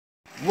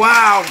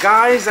Wow,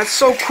 guys, that's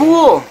so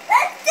cool.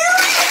 Let's do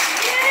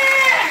it!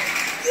 Yeah!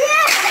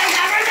 Yeah!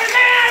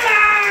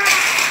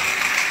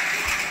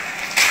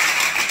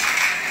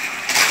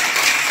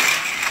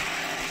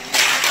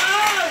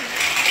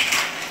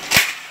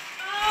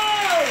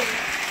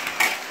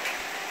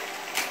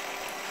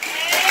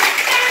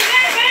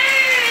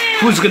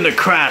 Who's gonna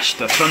crash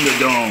the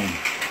Thunderdome?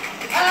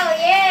 Oh,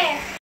 yeah!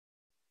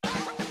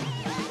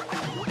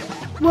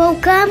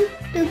 Welcome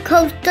to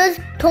Kosta's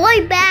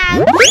Toy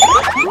Bag.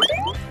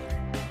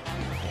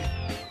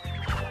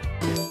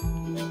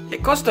 Hey,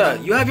 Kosta,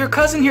 you have your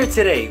cousin here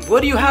today.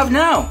 What do you have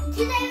now?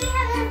 Today we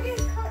have the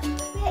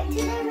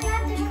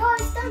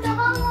cars Thunder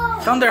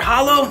Hollow. Thunder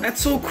Hollow? That's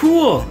so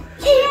cool.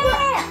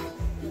 Yeah!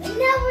 And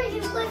now we're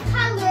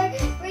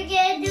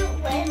gonna do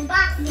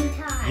unboxing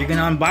time. You're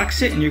gonna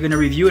unbox it and you're gonna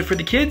review it for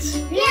the kids?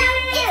 Yeah,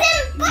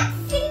 it's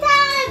unboxing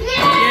time!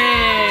 Yeah!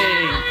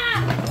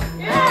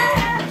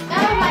 Yay!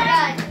 Oh my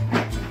god.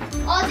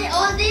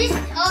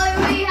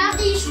 We have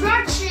the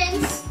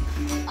instructions.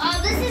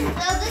 This is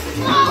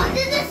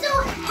so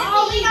heavy.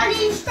 Oh, we got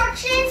the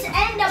instructions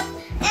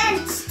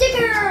and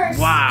stickers.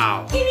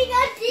 Wow. And we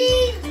got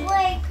these,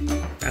 like...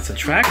 That's a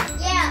track?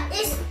 Yeah,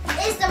 it's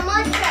the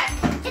mud track.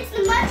 It's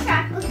the mud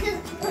track because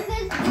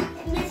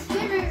the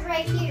spinner's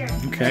right here.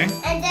 Okay.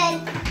 And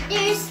then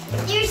there's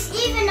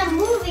even a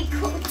movie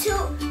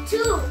too.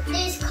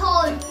 It's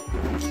called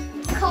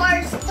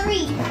Cars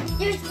 3.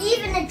 There's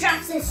even a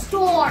Jackson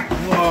store.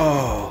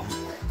 Whoa.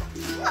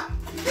 Look,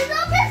 there's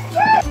all this.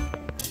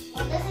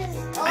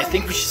 I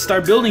think we should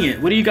start building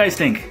it. What do you guys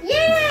think?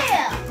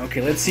 Yeah.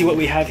 Okay, let's see what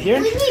we have here.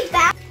 We need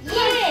back.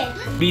 Yeah.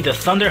 Be the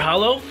Thunder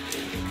Hollow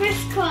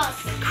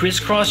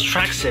Criss-Cross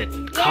Track Set.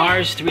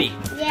 Cars 3.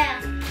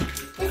 Yeah.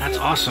 That's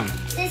awesome.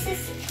 This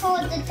is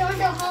called the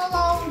Thunder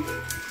Hollow.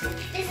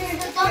 This is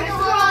the Thunder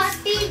Hollow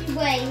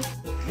Speedway.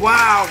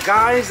 Wow,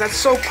 guys, that's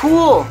so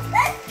cool.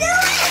 Let's do it!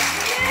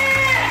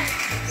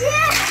 Yeah!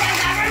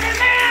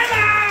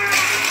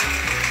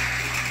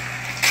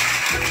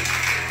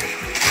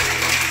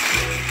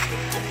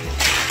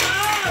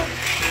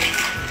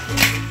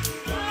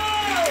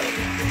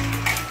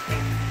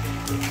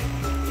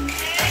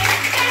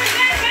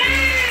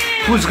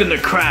 Who's gonna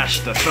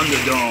crash the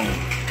Thunderdome?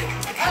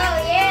 Oh,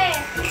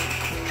 yeah!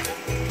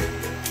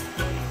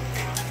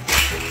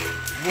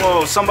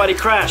 Whoa, somebody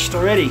crashed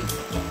already. You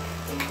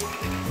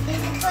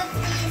can put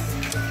these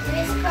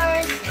race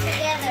cars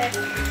together.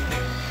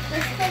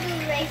 Let's put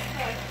these race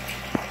cars.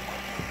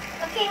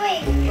 Okay,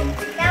 wait.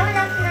 Now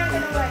that's not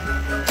gonna work.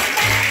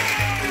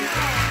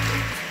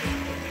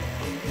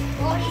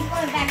 Oh, he's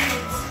going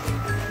backwards.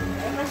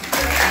 Let's do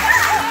it.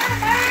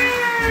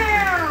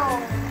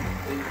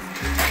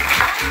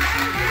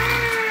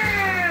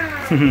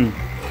 Okay,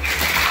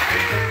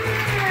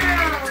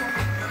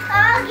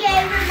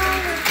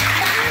 Ramona.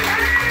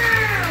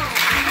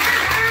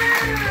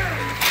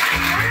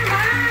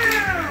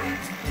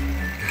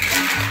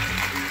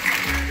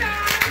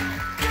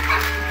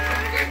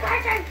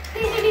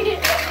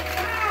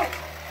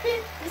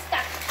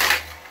 Stop.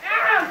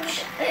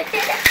 Ouch.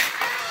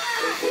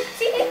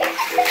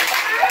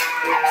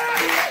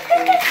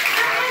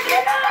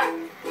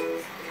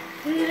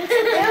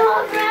 They're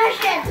all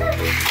crashing.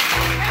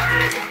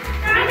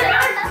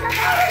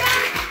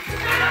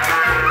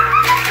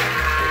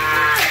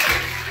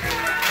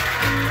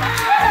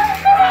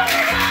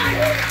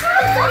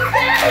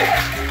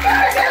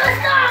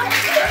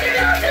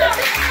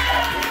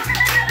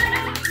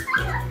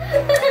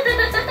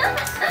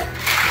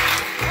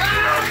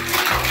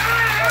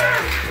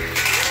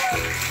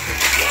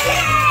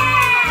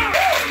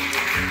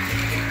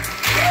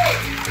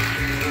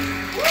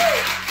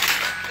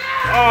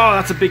 Oh,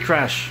 that's a big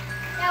crash.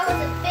 That was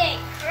a big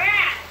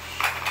crash.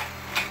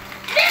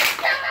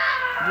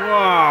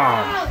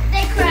 Wow. Oh,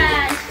 they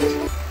crashed.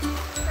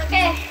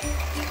 Okay,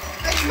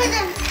 let's put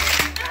them.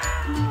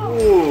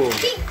 Ooh.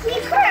 He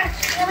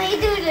crashed. Let me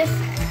do this.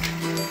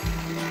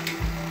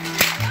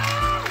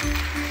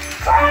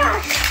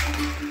 Crash!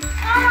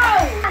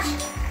 Oh!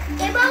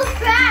 They both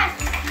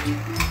crashed.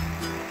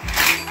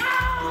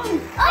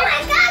 Oh! Oh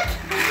my God!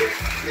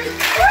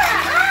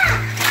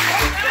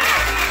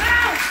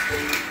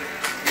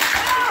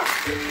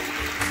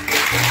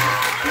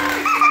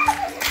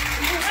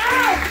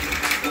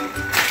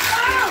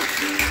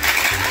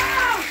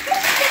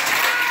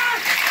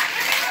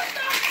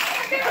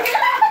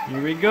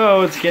 Here we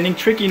go. It's getting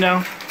tricky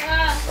now.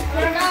 I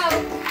don't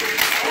know.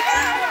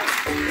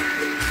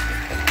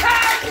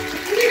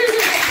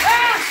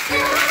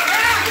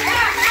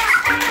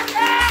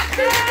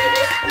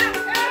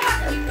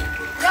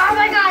 Oh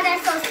my God,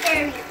 that's so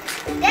scary.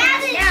 Now,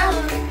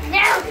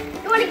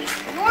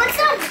 you want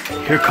some?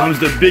 Here comes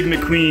the big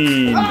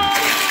McQueen.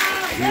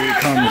 Here he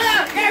comes.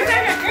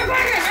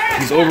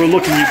 He's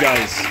overlooking you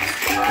guys.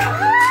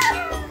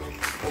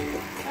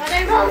 Oh,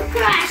 they both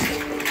crashed.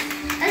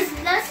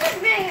 Let's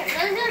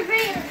just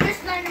bring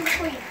this Lightning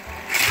McQueen.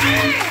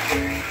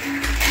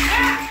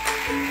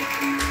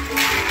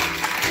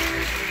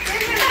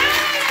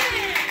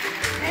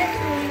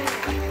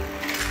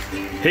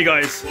 Hey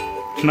guys,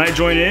 can I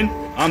join in?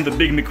 I'm the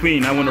big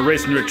McQueen. I want to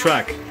race on your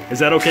track. Is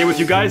that okay with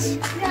you guys?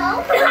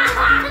 No.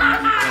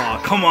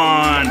 Oh, come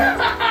on.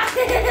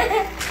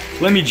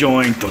 Let me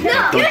join. Dun,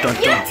 dun, dun, dun,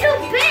 You're dun. too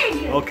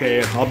big.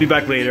 Okay, I'll be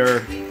back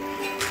later.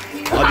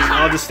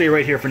 I'll just stay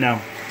right here for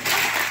now.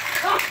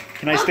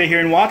 Can I stay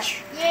here and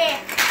watch? Yeah.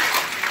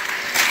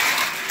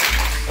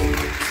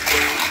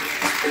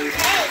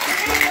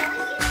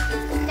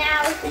 Hey,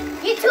 now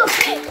you're too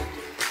big.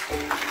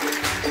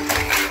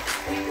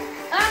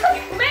 I'm a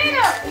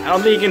tomato. I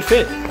don't think you can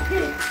fit.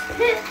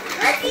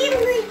 Let's see if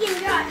we can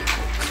run.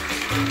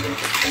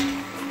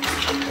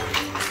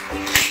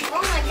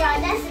 Oh my god,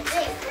 that's a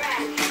big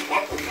crash.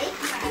 That's a big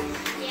crash.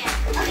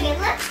 Yeah. Okay,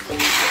 let's.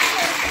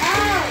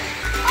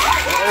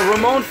 Oh,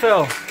 Ramon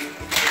fell.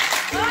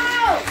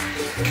 Oh!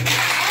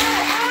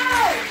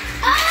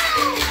 Oh! Oh!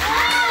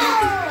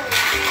 Oh!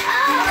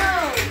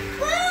 Oh!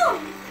 Boom!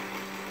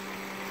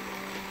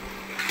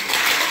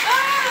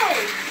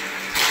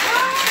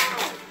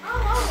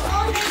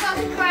 Oh, they got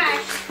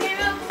crashed. Get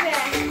over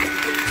there.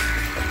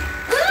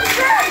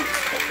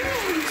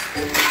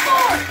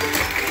 4,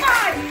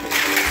 5,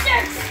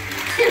 6.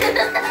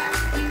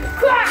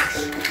 Crash!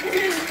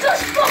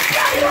 Just go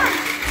backward!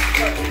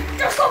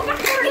 Just go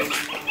backward!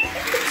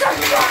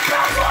 Just go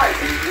backward!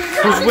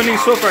 Who's winning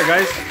so far,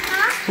 guys?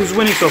 Huh? Who's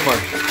winning so far?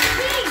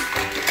 Me!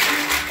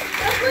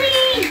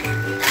 Please!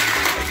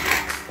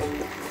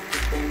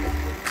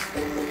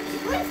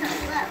 Where's the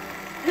left?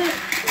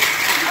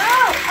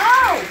 Oh!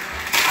 Oh!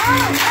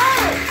 Oh! Oh!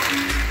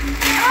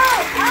 Oh!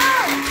 Oh!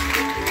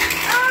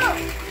 Oh!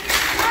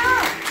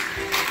 Oh!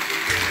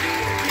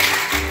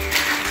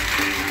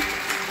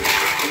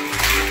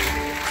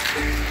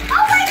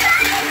 Oh my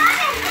god! You got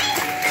it hit!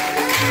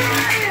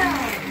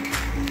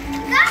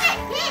 Got it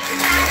hit!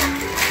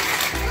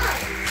 Look.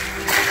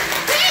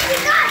 Dad, you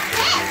got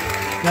hit!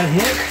 Got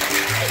hit?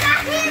 You got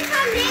hit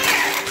from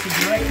there!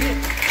 Direct hit.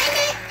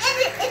 And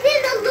it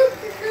did a loop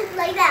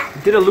like that.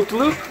 Did a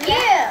loop-to-loop?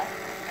 Yeah.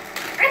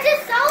 I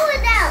just saw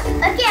it now.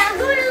 Okay, I'm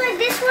going to let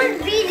this one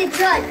be the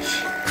judge.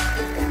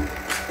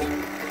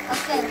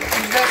 Okay.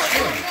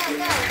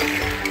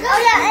 Oh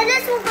yeah, and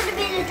this one's going to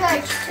be the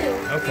judge too.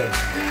 Okay.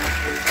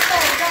 Go,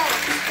 go.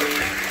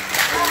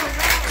 Go,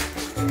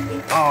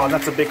 Oh,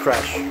 that's a big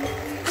crash. go.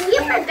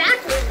 You went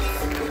backwards.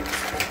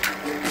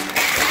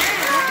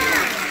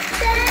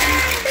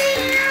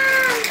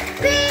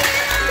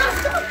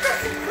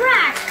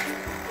 Crash.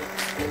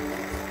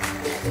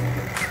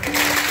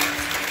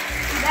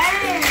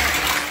 Bang.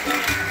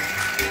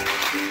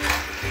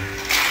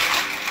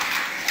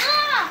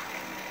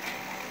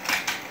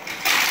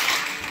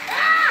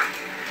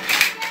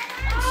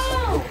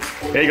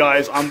 Hey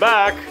guys, I'm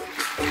back.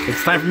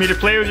 It's time for me to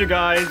play with you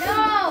guys.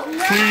 No,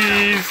 no.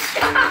 Please.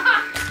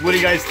 What do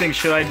you guys think?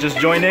 Should I just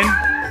join in?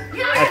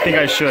 I think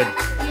I should.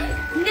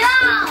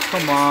 No.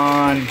 Come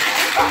on.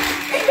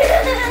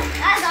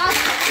 That's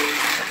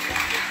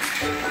awesome.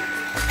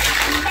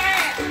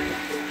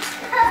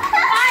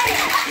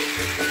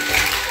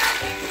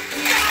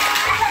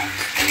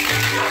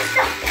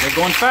 They're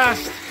going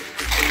fast.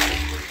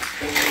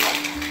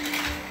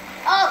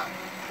 Oh,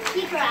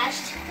 he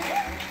crashed.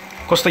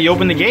 Kosta, you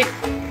open the gate?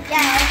 Yeah.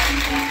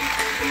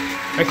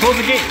 Hey, close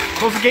the gate.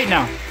 Close the gate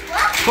now.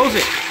 Close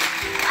it.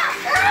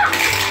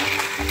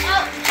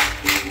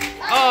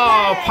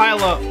 Oh,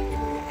 pile up.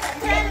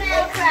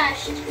 Terminal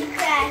crashed. He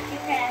crashed.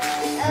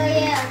 Oh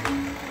yeah.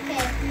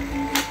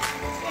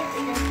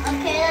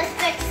 Okay, let's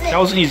fix it. That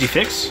was an easy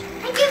fix.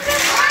 Thank you for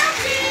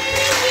watching.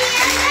 See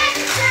you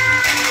next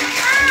time.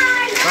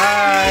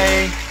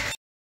 Bye. Bye.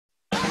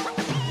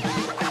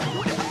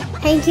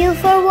 Thank you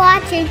for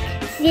watching.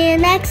 See you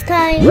next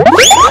time.